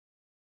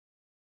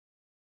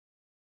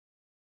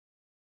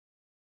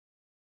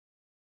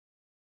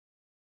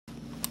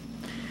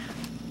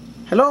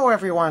Hello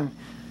everyone.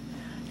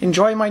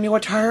 Enjoy my new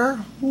attire?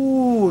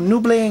 Ooh,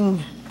 new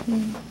bling.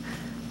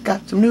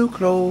 Got some new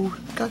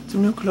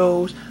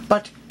clothes.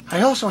 But I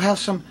also have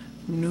some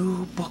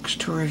new books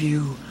to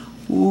review.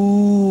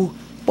 Ooh,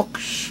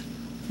 books,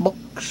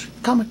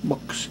 comic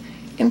books,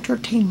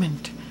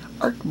 entertainment,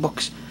 art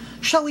books.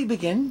 Shall we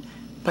begin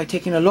by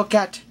taking a look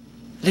at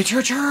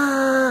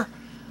literature?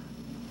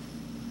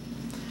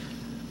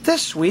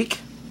 This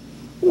week,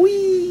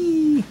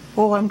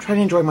 I'm trying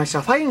to enjoy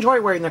myself. I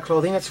enjoy wearing the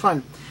clothing, it's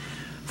fun.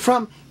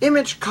 From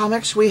Image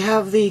Comics, we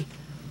have the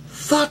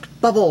Thought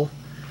Bubble.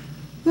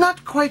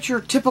 Not quite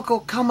your typical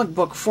comic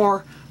book,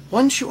 for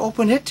once you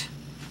open it,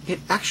 it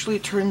actually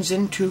turns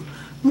into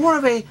more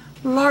of a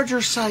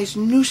larger size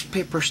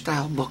newspaper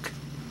style book.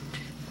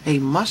 A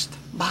must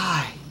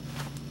buy.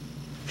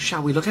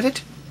 Shall we look at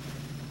it?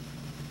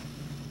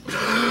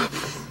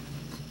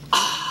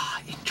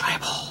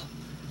 Enjoyable.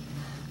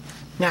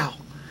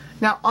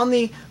 Now, on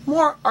the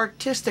more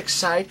artistic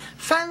side,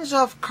 fans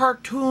of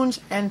cartoons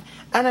and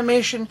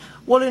animation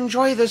will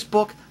enjoy this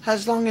book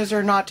as long as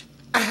they're not,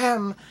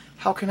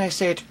 how can I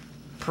say it,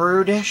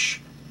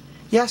 prudish?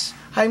 Yes,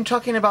 I'm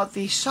talking about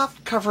the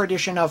softcover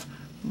edition of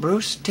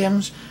Bruce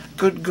Timm's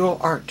Good Girl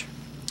Art.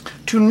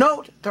 To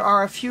note, there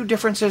are a few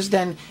differences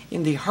than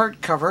in the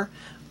hardcover,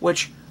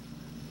 which,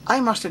 I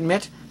must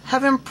admit,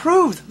 have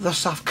improved the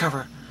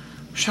softcover.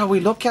 Shall we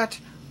look at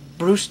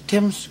Bruce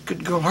Timm's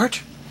Good Girl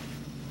Art?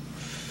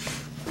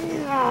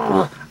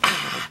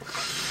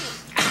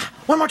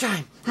 One more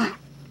time.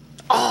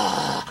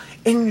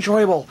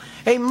 Enjoyable.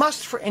 A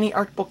must for any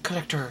art book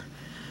collector.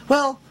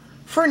 Well,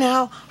 for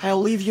now,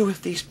 I'll leave you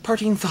with these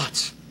parting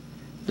thoughts.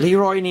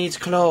 Leroy needs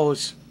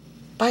clothes.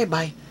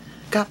 Bye-bye.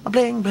 Got my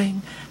bling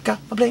bling. Got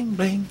my bling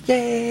bling.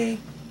 Yay.